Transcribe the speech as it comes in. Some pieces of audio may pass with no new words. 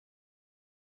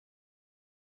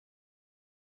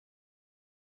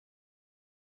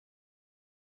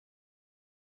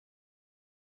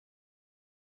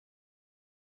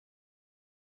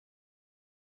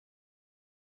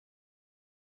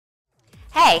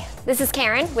Hey, this is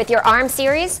Karen with your arm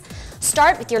series.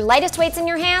 Start with your lightest weights in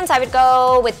your hands. I would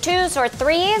go with 2s or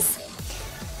 3s.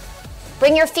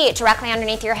 Bring your feet directly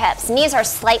underneath your hips. Knees are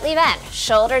slightly bent,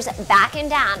 shoulders back and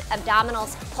down,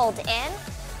 abdominals pulled in.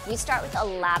 You start with a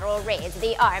lateral raise.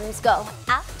 The arms go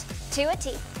out to a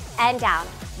T and down.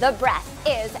 The breath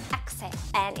is exhale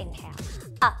and inhale,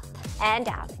 up and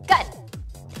down. Good.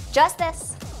 Just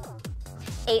this,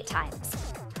 8 times.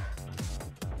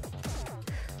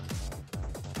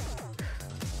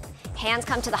 Hands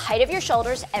come to the height of your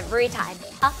shoulders every time.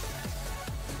 Up.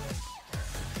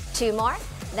 2 more.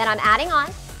 Then I'm adding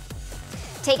on.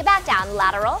 Take it back down,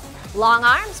 lateral. Long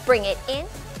arms, bring it in,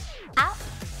 out,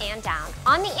 and down.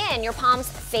 On the in, your palms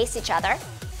face each other.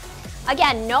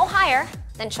 Again, no higher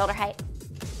than shoulder height.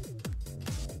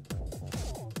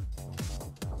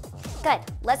 Good.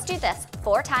 Let's do this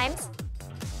 4 times.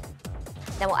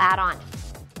 Then we'll add on.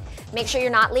 Make sure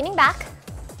you're not leaning back.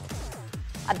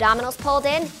 Abdominals pulled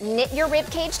in, knit your rib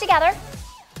cage together.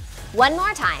 1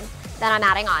 more time, then I'm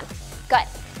adding on. Good.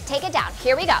 Take it down.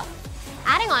 Here we go.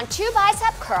 Adding on 2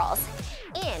 bicep curls.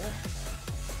 In,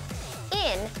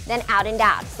 then out and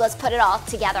down. So let's put it all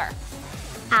together.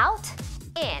 Out,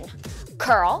 in,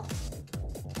 curl,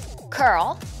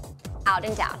 curl, out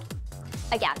and down.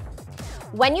 Again.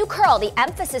 When you curl, the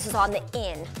emphasis is on the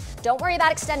in. Don't worry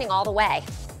about extending all the way.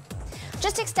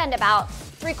 Just extend about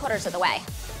 3/4 of the way.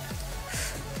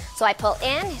 So I pull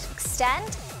in,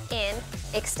 extend,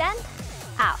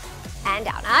 out, and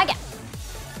down. Again.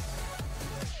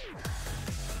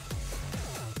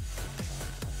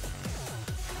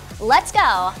 Let's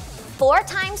go 4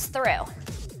 times through.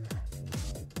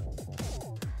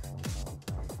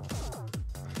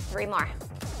 3 more.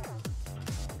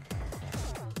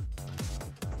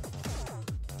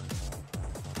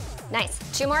 Nice.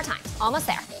 2 more times. Almost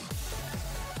there.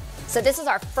 So this is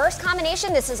our first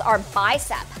combination. This is our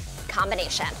bicep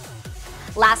combination.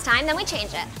 Last time, then we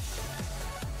change it.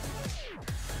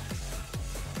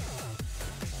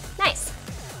 Nice.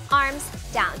 Arms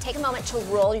down. Take a moment to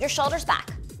roll your shoulders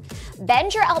back.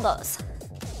 Bend your elbows.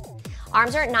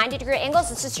 Arms are at 90-degree angles.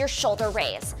 This is your shoulder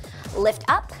raise. Lift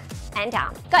up and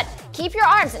down. Good. Keep your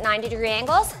arms at 90-degree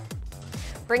angles.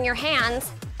 Bring your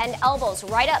hands and elbows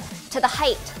right up to the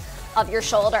height of your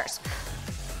shoulders.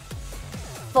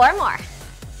 4 more.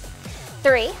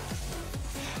 3.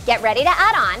 Get ready to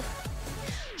add on.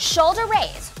 Shoulder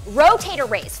raise, rotator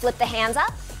raise. Flip the hands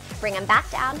up, bring them back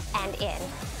down and in.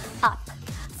 Up,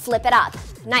 flip it up.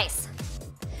 Nice.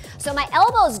 So my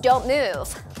elbows don't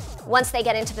move once they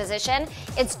get into position.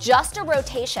 It's just a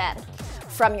rotation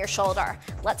from your shoulder.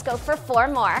 Let's go for 4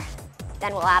 more,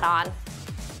 then we'll add on.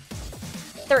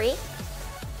 3,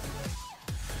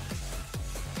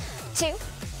 2,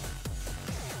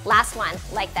 last one,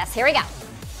 like this. Here we go.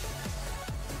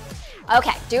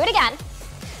 Okay, do it again.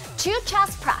 2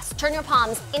 chest press. Turn your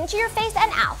palms into your face and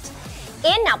out.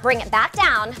 In, now bring it back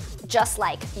down, just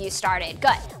like you started.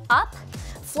 Good. Up,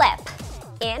 flip,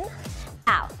 in,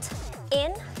 out,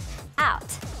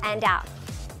 and down.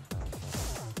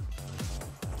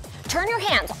 Turn your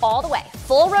hands all the way,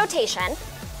 full rotation.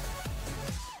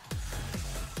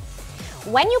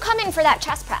 When you come in for that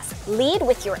chest press, lead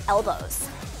with your elbows.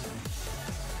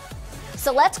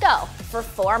 So let's go for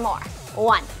 4 more.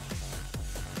 1,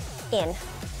 in,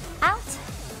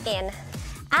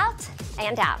 out,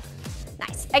 and down.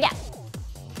 Nice. Again.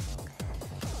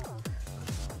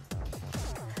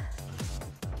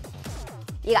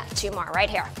 You got 2 more right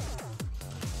here.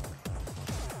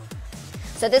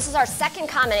 So this is our second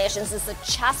combination. This is the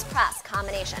chest press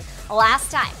combination.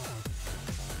 Last time.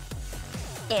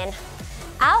 In,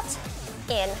 out,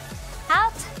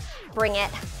 bring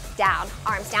it down.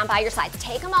 Arms down by your sides.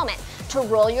 Take a moment to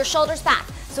roll your shoulders back.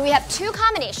 So we have 2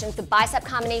 combinations, the bicep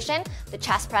combination, the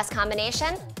chest press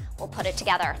combination. We'll put it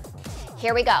together.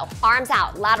 Here we go. Arms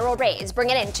out, lateral raise. Bring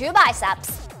it in, 2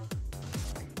 biceps.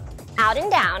 Out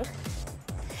and down.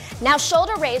 Now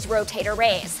shoulder raise, rotator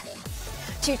raise.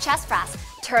 2 chest press.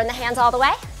 Turn the hands all the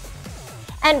way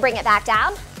and bring it back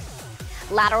down.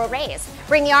 Lateral raise.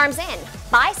 Bring the arms in.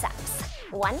 Biceps.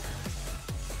 1,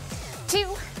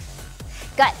 2.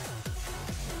 Good.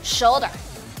 Shoulder.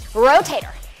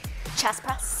 Rotator. Chest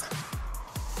press.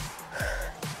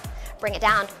 Bring it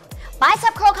down.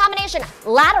 Bicep curl combination.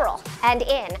 Lateral and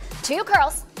in. 2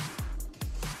 curls.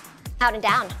 Out and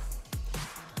down.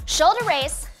 Shoulder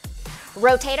raise.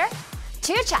 Rotator.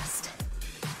 2 chest.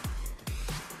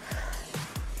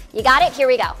 You got it? Here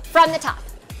we go. From the top.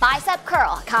 Bicep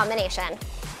curl combination.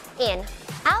 In,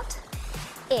 out,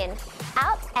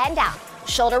 and down.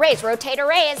 Shoulder raise, rotator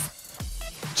raise.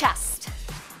 Chest,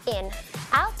 in,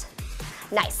 out.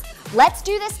 Nice. Let's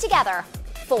do this together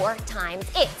 4 times.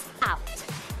 It's out,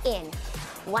 in,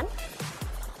 1,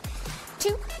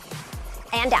 2,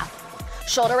 and down.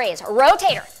 Shoulder raise,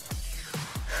 rotator.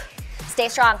 Stay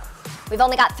strong. We've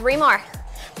only got 3 more.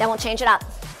 Then we'll change it up.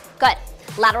 Good.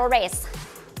 Lateral raise.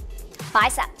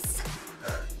 Biceps.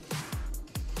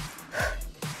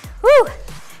 Woo.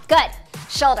 Good.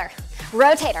 Shoulder.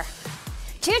 Rotator.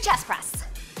 2 chest press.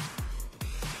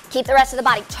 Keep the rest of the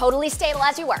body totally stable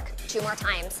as you work. 2 more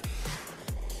times.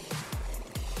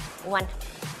 1,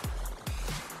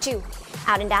 2,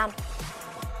 out and down.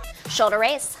 Shoulder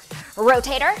raise.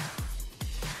 Rotator.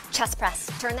 Chest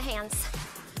press. Turn the hands.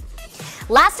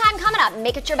 Last time coming up,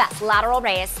 make it your best. Lateral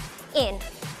raise. In.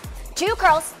 2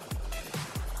 curls.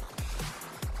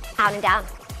 Out and down.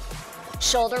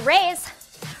 Shoulder raise.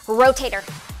 Rotator.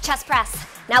 Chest press.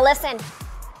 Now listen.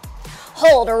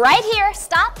 Hold right here.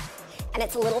 Stop. And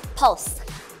it's a little pulse.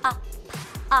 Up,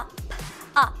 up,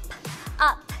 up,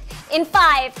 up. In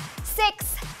 5,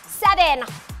 6, 7.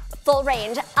 Full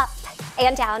range. Up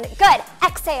and down. Good.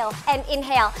 Exhale and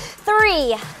inhale.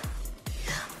 3,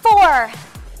 4,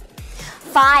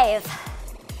 5,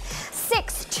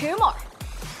 6. 2 more.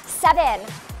 7.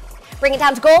 Bring it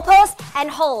down to goal post and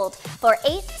hold for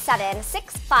 8, 7,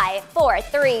 6, 5, 4,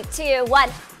 3, 2, 1.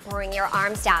 Bring your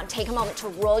arms down. Take a moment to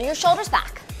roll your shoulders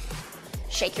back.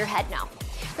 Shake your head now.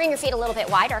 Bring your feet a little bit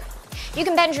wider. You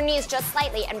can bend your knees just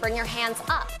slightly and bring your hands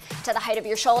up to the height of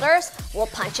your shoulders. We'll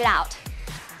punch it out.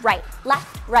 Right,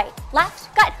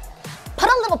 left, good. Put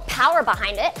a little power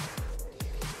behind it,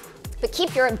 but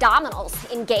keep your abdominals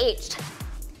engaged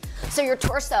so your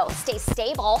torso stays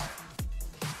stable.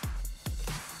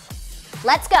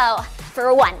 Let's go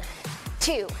for 1,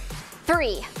 2,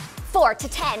 3, 4 to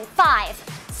 10,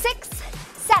 5, 6,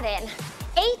 7,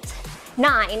 8,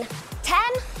 9, 10.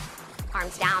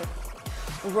 Arms down.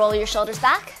 Roll your shoulders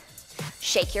back.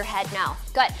 Shake your head now.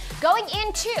 Good. Going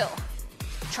into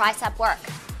tricep work.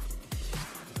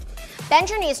 Bend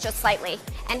your knees just slightly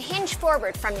and hinge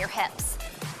forward from your hips.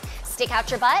 Stick out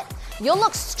your butt. You'll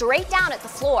look straight down at the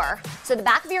floor so the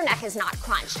back of your neck is not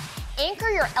crunched. Anchor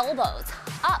your elbows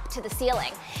up to the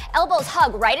ceiling. Elbows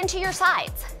hug right into your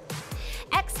sides.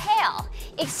 Exhale.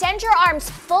 Extend your arms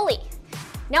fully.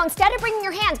 Now instead of bringing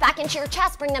your hands back into your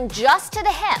chest, bring them just to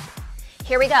the hip.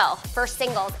 Here we go. First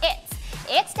singles. It's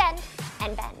extend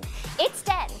and bend.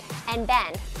 Extend and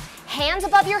bend. Hands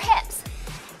above your hips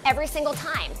every single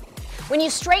time. When you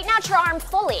straighten out your arm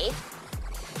fully,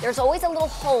 there's always a little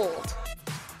hold.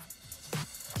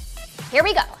 Here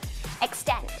we go.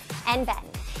 Extend and bend.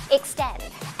 Extend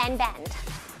and bend.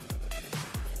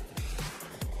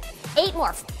 8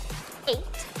 more. 8,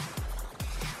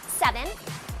 7,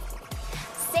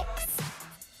 6,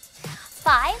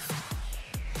 5.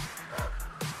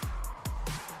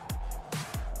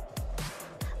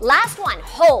 Last one,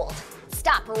 hold.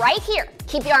 Stop right here.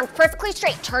 Keep your arms perfectly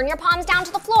straight. Turn your palms down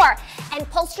to the floor and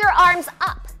pulse your arms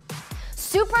up.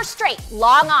 Super straight,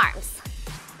 long arms.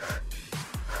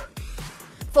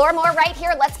 4 more right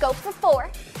here. Let's go for 4.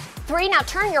 3, now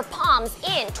turn your palms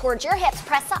in towards your hips.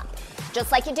 Press up,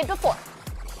 just like you did before.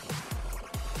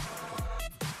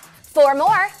 4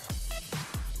 more.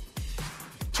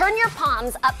 Turn your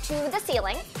palms up to the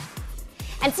ceiling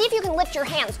and see if you can lift your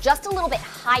hands just a little bit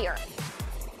higher.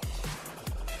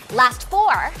 Last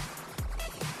 4.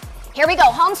 Here we go,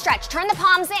 home stretch. Turn the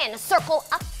palms in, circle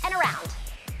up and around.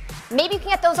 Maybe you can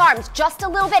get those arms just a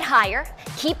little bit higher.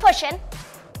 Keep pushing.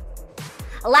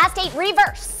 Last 8,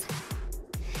 reverse.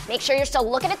 Make sure you're still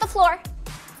looking at the floor.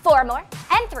 4 more,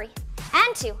 and 3,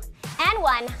 and 2, and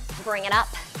 1. Bring it up.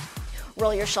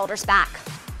 Roll your shoulders back.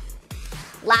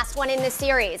 Last one in this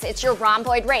series, it's your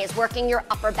rhomboid raise, working your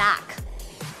upper back.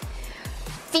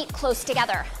 Feet close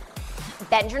together.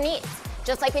 Bend your knees.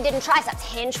 Just like we did in triceps,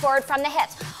 hinge forward from the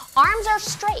hips. Arms are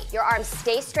straight. Your arms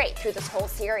stay straight through this whole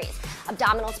series.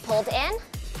 Abdominals pulled in.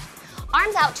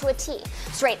 Arms out to a T.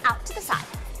 Straight out to the side.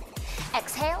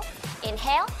 Exhale,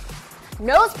 inhale.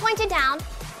 Nose pointed down.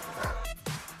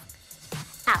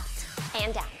 Out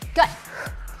and down. Good.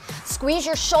 Squeeze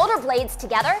your shoulder blades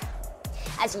together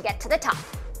as you get to the top.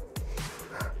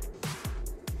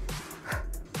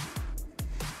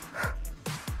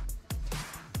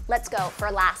 Let's go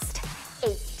for last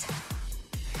 8,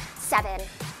 7.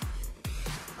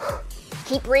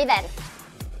 Keep breathing.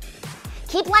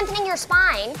 Keep lengthening your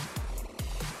spine.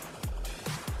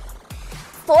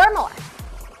 4 more.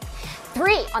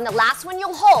 3, on the last one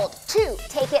you'll hold. 2,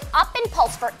 take it up and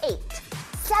pulse for 8,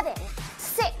 7,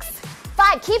 6,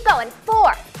 5, keep going.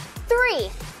 4, 3,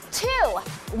 2,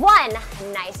 1.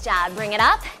 Nice job. Bring it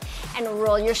up and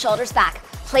roll your shoulders back.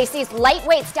 Place these light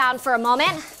weights down for a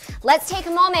moment. Let's take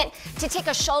a moment to take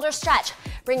a shoulder stretch.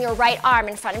 Bring your right arm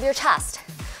in front of your chest.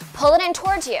 Pull it in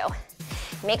towards you.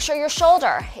 Make sure your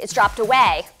shoulder is dropped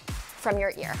away from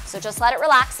your ear. So just let it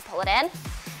relax, pull it in,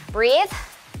 breathe.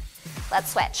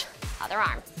 Let's switch, other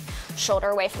arm. Shoulder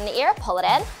away from the ear, pull it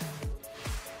in.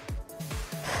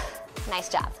 Nice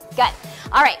job, good.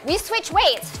 All right, we switch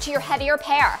weights to your heavier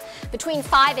pair. Between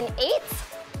 5 and 8,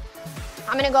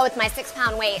 I'm gonna go with my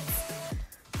 6-pound weights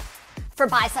for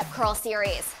bicep curl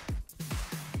series.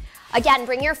 Again,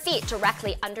 bring your feet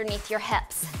directly underneath your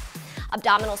hips.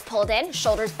 Abdominals pulled in,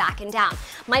 shoulders back and down.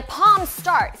 My palms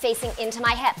start facing into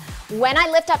my hip. When I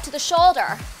lift up to the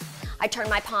shoulder, I turn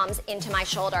my palms into my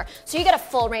shoulder. So you get a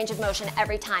full range of motion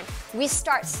every time. We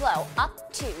start slow,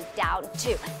 up, 2, down,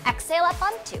 2. Exhale, up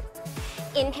on 2.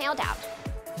 Inhale, down.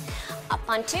 Up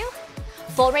on 2.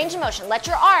 Full range of motion. Let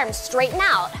your arms straighten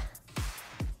out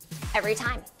every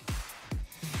time.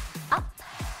 Up,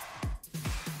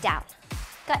 down.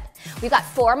 Good. We've got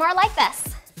 4 more like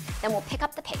this. Then we'll pick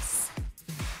up the pace.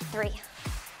 3.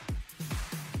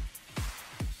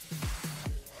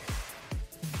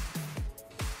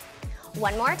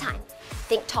 One more time.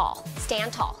 Think tall,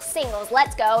 stand tall. Singles,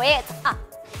 let's go. It's up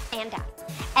and down.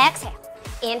 Exhale,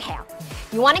 inhale.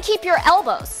 You want to keep your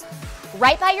elbows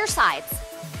right by your sides,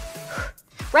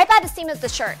 right by the seam of the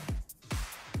shirt.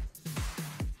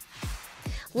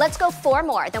 Let's go 4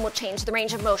 more, then we'll change the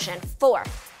range of motion. 4,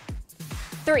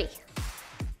 3,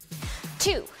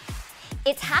 2.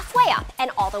 It's halfway up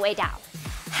and all the way down.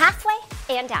 Halfway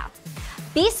and down.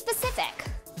 Be specific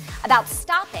about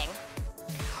stopping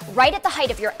right at the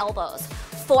height of your elbows.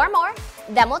 4 more,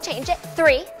 then we'll change it.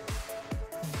 3,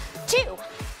 2.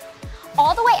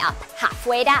 All the way up,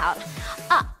 halfway down.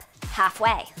 Up,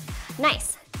 halfway.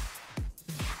 Nice.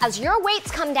 As your weights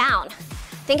come down,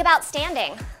 think about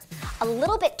standing a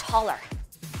little bit taller.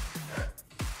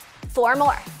 4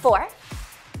 more. 4,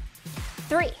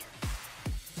 3,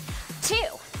 2.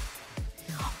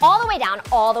 All the way down,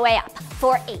 all the way up.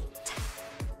 For 8.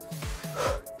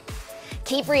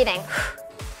 Keep breathing.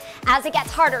 As it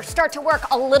gets harder, start to work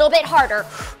a little bit harder.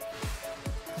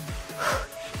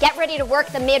 Get ready to work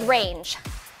the mid-range.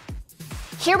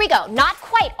 Here we go. Not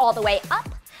quite all the way up,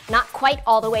 not quite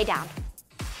all the way down.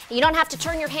 You don't have to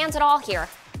turn your hands at all here.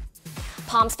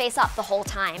 Palms face up the whole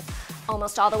time.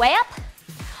 Almost all the way up,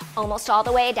 almost all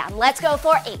the way down. Let's go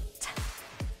for 8,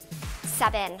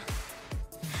 7,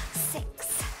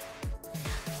 6,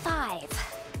 5,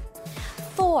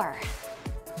 4,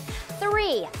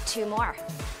 3, 2 more,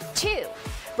 2.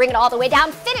 Bring it all the way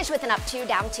down, finish with an up 2,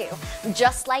 down 2.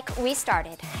 Just like we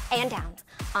started, and down,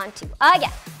 on 2.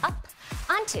 Again, up,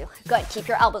 on 2. Good, keep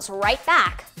your elbows right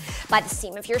back by the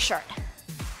seam of your shirt.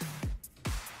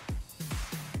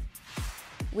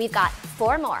 We've got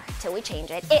 4 more till we change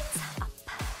it. It's up,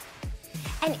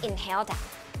 and inhale down.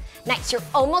 Nice, you're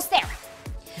almost there.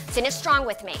 Finish strong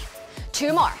with me.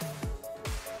 2 more.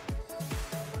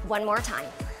 1 more time.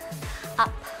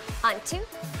 Up, on 2,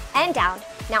 and down.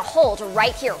 Now hold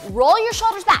right here. Roll your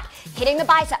shoulders back, hitting the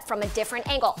bicep from a different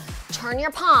angle. Turn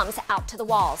your palms out to the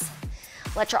walls.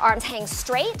 Let your arms hang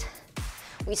straight.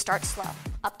 We start slow.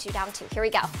 Up 2, down 2. Here we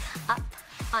go. Up,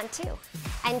 on 2,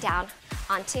 and down,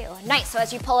 on 2. Nice. So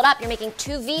as you pull it up, you're making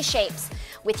 2 V shapes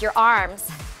with your arms.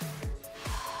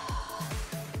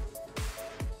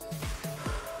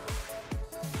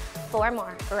 4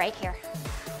 more right here.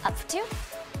 Up 2,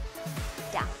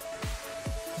 down.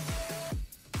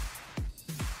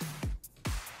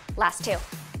 Last 2.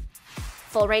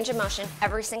 Full range of motion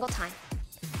every single time.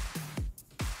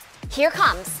 Here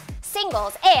comes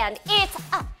singles, and it's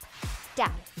up,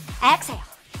 down. Exhale,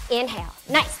 inhale.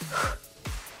 Nice.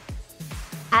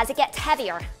 As it gets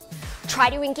heavier, try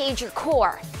to engage your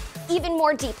core even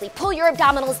more deeply. Pull your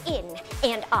abdominals in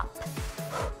and up.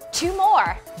 2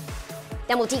 more.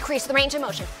 Then we'll decrease the range of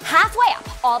motion. Halfway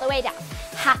up, all the way down.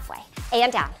 Halfway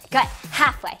and down. Good.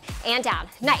 Halfway and down.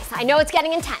 Nice. I know it's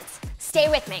getting intense. Stay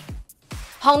with me.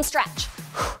 Home stretch.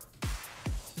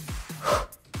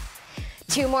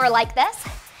 2 more like this.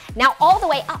 Now all the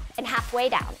way up and halfway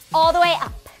down. All the way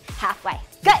up, halfway.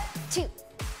 Good. 2,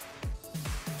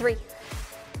 3,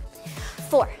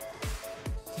 4,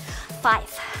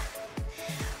 5.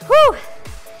 Whew.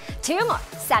 2 more.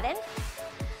 7.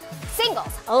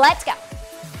 Singles. Let's go.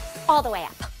 All the way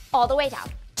up, all the way down.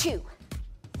 2,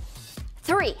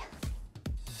 3,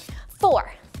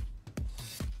 4,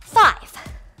 5,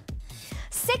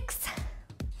 6,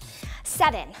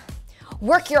 7.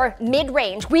 Work your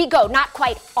mid-range. We go not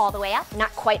quite all the way up,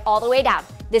 not quite all the way down.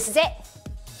 This is it.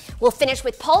 We'll finish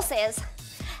with pulses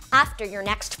after your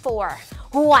next 4.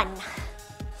 1,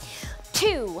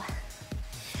 2,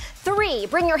 3.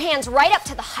 Bring your hands right up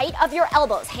to the height of your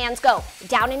elbows. Hands go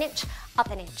down an inch, up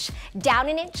an inch, down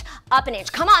an inch, up an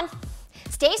inch. Come on,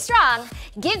 stay strong.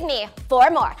 Give me 4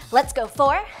 more. Let's go.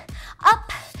 4,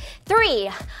 up, 3,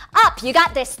 up. You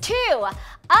got this. 2,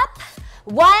 up,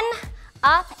 1,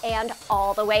 up, and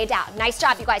all the way down. Nice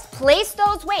job, you guys. Place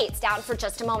those weights down for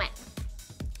just a moment.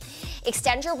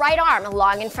 Extend your right arm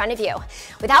long in front of you.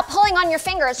 Without pulling on your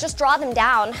fingers, just draw them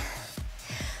down.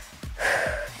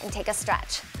 And take a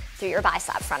stretch through your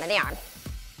bicep, front of the arm.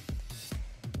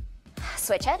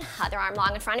 Switch it, other arm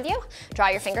long in front of you. Draw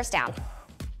your fingers down.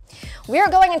 We are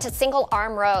going into single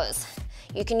arm rows.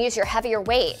 You can use your heavier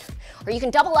weight, or you can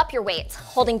double up your weights,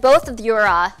 holding both of your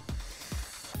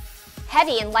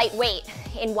heavy and light weight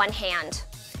in one hand.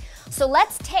 So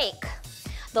let's take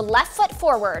the left foot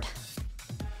forward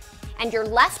and your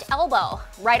left elbow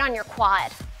right on your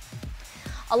quad.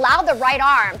 Allow the right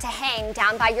arm to hang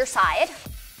down by your side.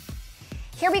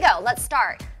 Here we go, let's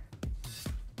start.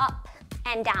 Up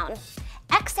and down.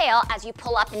 Exhale as you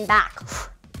pull up and back.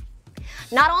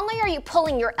 Not only are you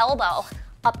pulling your elbow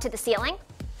up to the ceiling,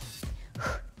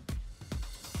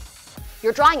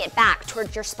 you're drawing it back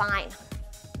towards your spine.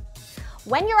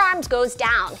 When your arms goes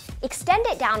down, extend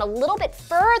it down a little bit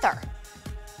further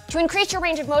to increase your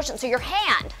range of motion so your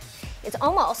hand is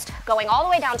almost going all the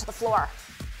way down to the floor.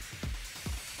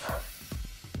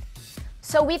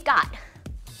 So we've got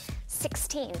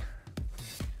 16.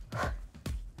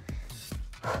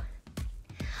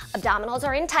 Abdominals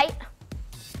are in tight.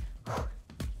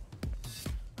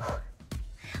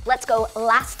 Let's go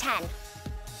last 10.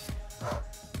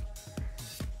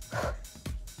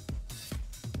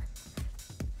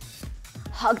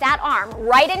 Hug that arm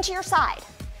right into your side,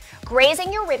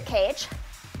 grazing your rib cage.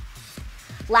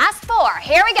 Last 4,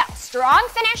 here we go. Strong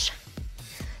finish.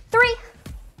 3,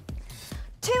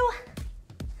 2,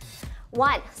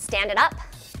 1. Stand it up.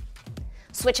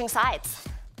 Switching sides.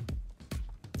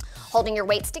 Holding your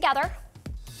weights together.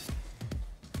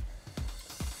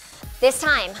 This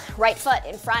time, right foot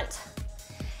in front.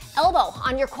 Elbow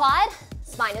on your quad,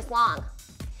 spine is long.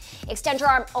 Extend your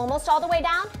arm almost all the way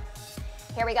down.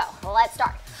 Here we go, let's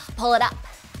start. Pull it up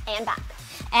and back.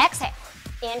 Exhale,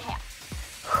 inhale.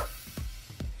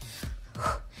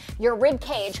 Your rib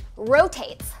cage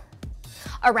rotates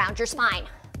around your spine.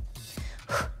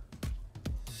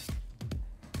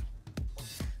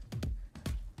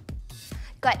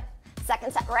 Good,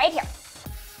 second set right here.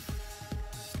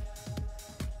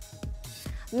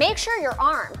 Make sure your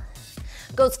arm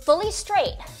goes fully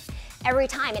straight every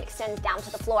time it extends down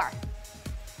to the floor.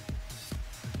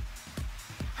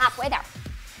 Halfway there,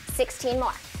 16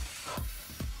 more.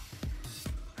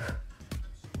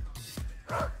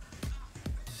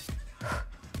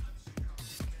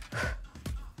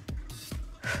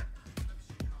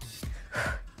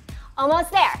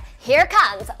 Almost there. Here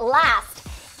comes last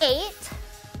 8,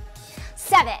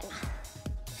 7,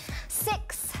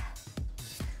 6,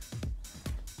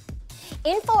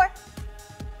 in 4,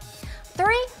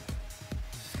 3,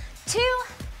 2,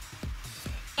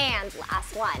 and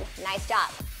last one. Nice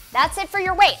job. That's it for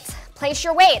your weights. Place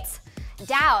your weights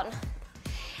down.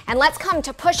 And let's come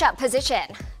to push-up position.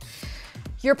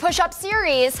 Your push-up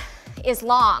series is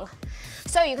long.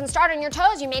 So you can start on your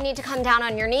toes. You may need to come down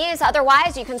on your knees.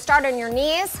 Otherwise, you can start on your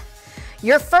knees.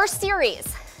 Your first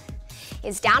series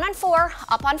is down on 4,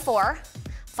 up on 4,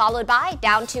 followed by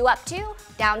down 2, up 2,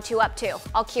 down 2, up 2.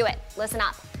 I'll cue it. Listen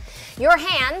up. Your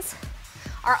hands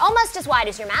are almost as wide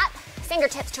as your mat.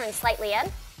 Fingertips turn slightly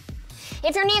in.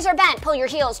 If your knees are bent, pull your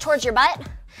heels towards your butt.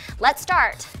 Let's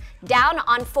start. Down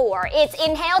on 4. It's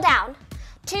inhale down.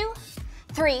 2,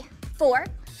 3, 4.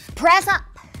 Press up.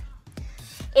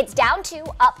 It's down 2,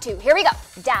 up 2. Here we go.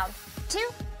 Down 2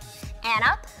 and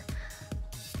up.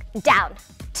 Down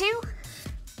 2.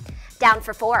 Down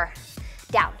for 4.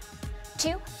 Down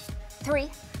 2,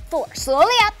 3, 4.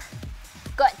 Slowly up.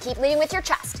 Good. Keep leading with your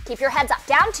chest. Keep your heads up.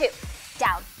 Down 2.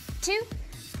 Down 2.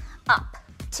 Up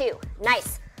 2.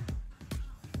 Nice.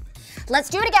 Let's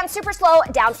do it again, super slow.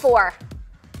 Down 4.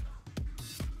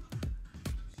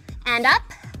 And up.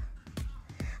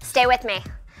 Stay with me.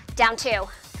 Down 2.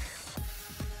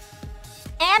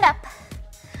 And up.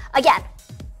 Again.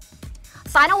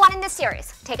 Final one in this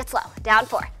series. Take it slow. Down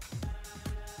 4.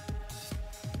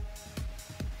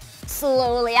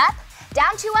 Slowly up.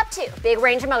 Down 2, up 2. Big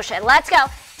range of motion. Let's go.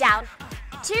 Down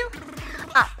 2,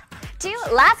 up 2.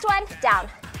 Last one. Down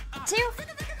 2,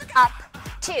 up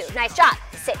 2. Nice job.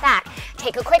 Sit back.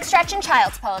 Take a quick stretch in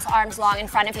child's pose, arms long in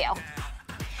front of you.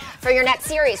 For your next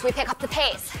series, we pick up the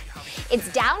pace.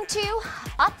 It's down 2,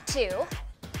 up 2,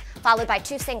 followed by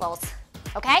 2 singles.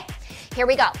 Okay? Here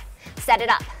we go. Set it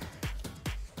up.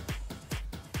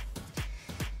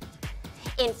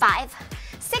 In 5,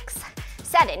 6,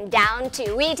 7, down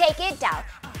 2. We take it down.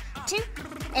 2,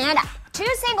 and up. 2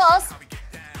 singles.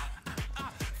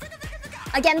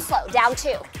 Again, slow, down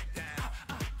 2.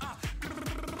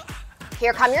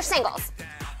 Here come your singles.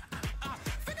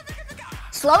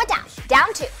 Slow it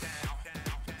down 2.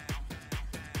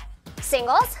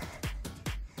 Singles.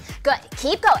 Good,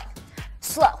 keep going.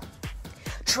 Slow.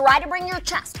 Try to bring your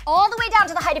chest all the way down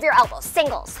to the height of your elbows.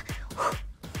 Singles.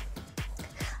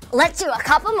 Let's do a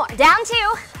couple more. Down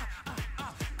 2.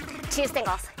 2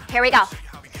 singles. Here we go.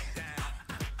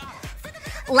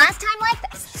 Last time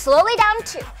like this. Slowly down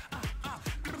 2.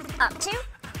 Up 2.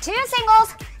 2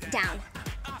 singles. Down.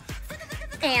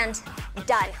 And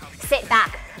done. Sit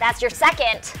back. That's your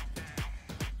second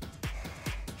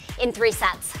in 3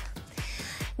 sets.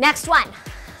 Next one.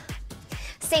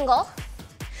 Single.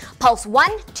 Pulse 1,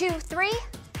 2, 3,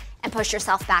 and push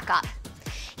yourself back up.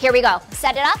 Here we go.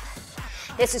 Set it up.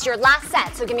 This is your last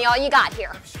set, so give me all you got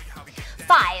here.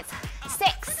 5,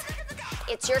 6.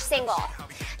 It's your single.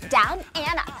 Down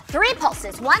and up. 3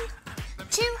 pulses. 1,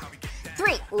 2,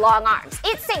 3. Long arms.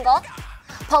 It's single.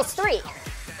 Pulse 3.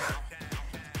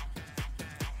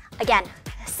 Again,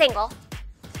 single.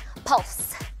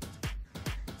 Pulse.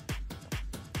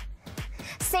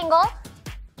 Single.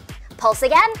 Pulse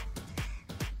again.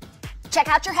 Check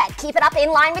out your head. Keep it up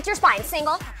in line with your spine.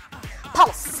 Single.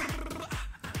 Pulse.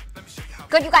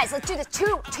 Good, you guys. Let's do this two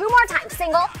more times.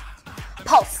 Single.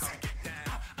 Pulse.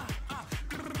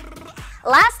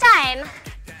 Last time.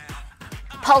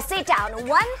 Pulse it down.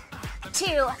 1,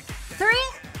 2, 3.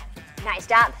 Nice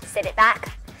job. Sit it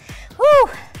back.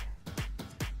 Woo.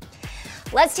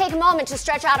 Let's take a moment to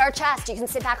stretch out our chest. You can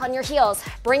sit back on your heels.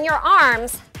 Bring your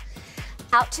arms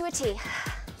out to a T.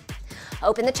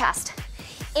 Open the chest.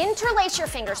 Interlace your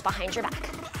fingers behind your back.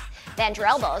 Bend your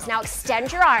elbows. Now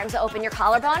extend your arms, open your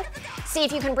collarbone. See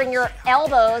if you can bring your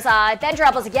elbows, bend your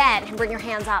elbows again and bring your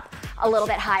hands up a little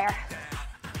bit higher.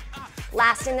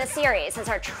 Last in this series is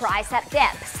our tricep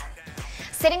dips.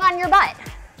 Sitting on your butt.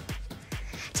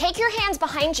 Take your hands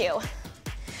behind you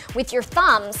with your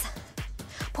thumbs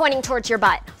pointing towards your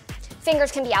butt.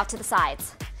 Fingers can be out to the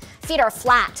sides. Feet are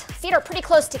flat. Feet are pretty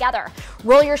close together.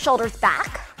 Roll your shoulders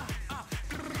back.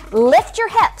 Lift your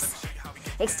hips.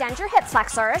 Extend your hip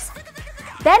flexors.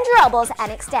 Bend your elbows and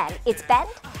extend. It's bend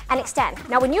and extend.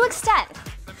 Now when you extend,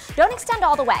 don't extend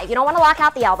all the way. You don't want to lock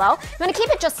out the elbow. You want to keep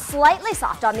it just slightly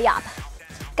soft on the up.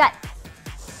 Good.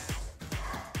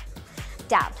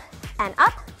 Down and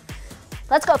up.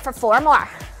 Let's go for 4 more.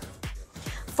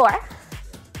 4,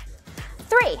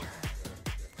 3,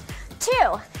 2.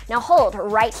 Now hold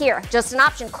right here. Just an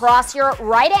option. Cross your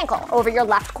right ankle over your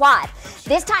left quad.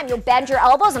 This time you'll bend your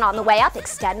elbows and on the way up,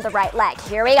 extend the right leg.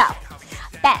 Here we go.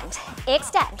 Bend,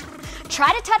 extend.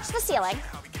 Try to touch the ceiling.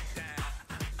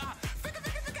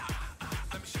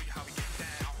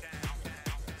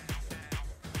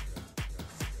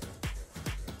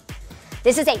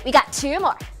 This is 8. We got 2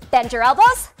 more. Bend your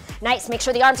elbows. Nice. Make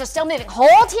sure the arms are still moving.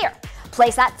 Hold here.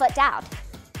 Place that foot down.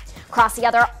 Cross the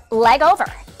other leg over.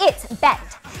 It's bend,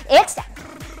 extend.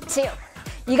 2.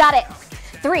 You got it.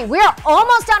 3. We're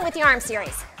almost done with the arm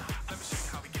series.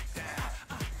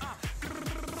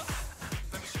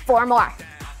 4 more.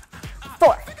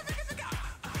 4,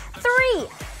 3,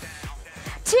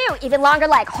 2. Even longer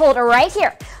leg. Hold it right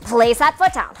here. Place that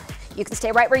foot down. You can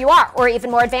stay right where you are, or even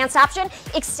more advanced option,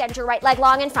 extend your right leg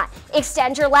long in front.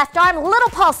 Extend your left arm, little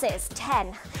pulses.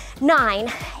 10,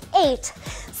 9, 8,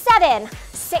 7,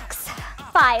 6,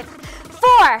 5,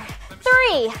 4,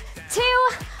 3, 2,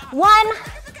 1.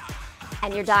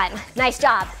 And you're done. Nice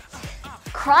job.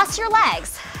 Cross your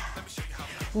legs.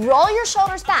 Roll your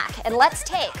shoulders back, and let's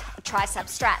take a tricep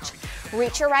stretch.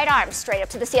 Reach your right arm straight up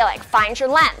to the ceiling. Find your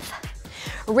length.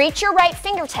 Reach your right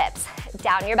fingertips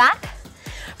down your back.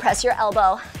 Press your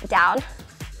elbow down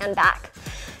and back.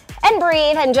 And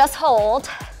breathe and just hold.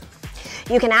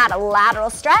 You can add a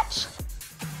lateral stretch.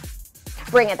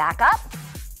 Bring it back up.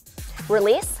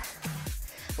 Release.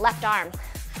 Left arm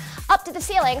up to the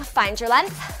ceiling. Find your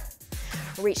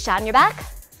length. Reach down your back.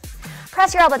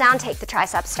 Press your elbow down. Take the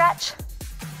tricep stretch.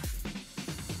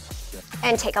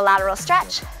 And take a lateral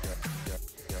stretch.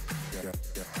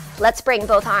 Let's bring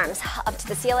both arms up to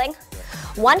the ceiling.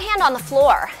 One hand on the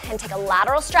floor and take a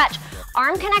lateral stretch.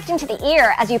 Arm connecting to the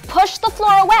ear as you push the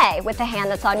floor away with the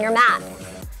hand that's on your mat.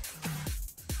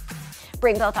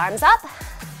 Bring both arms up.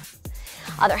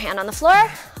 Other hand on the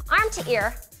floor, arm to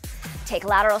ear. Take a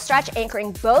lateral stretch,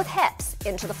 anchoring both hips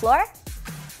into the floor.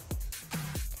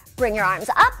 Bring your arms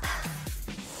up,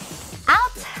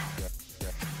 out,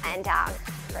 and down.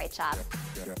 Great job.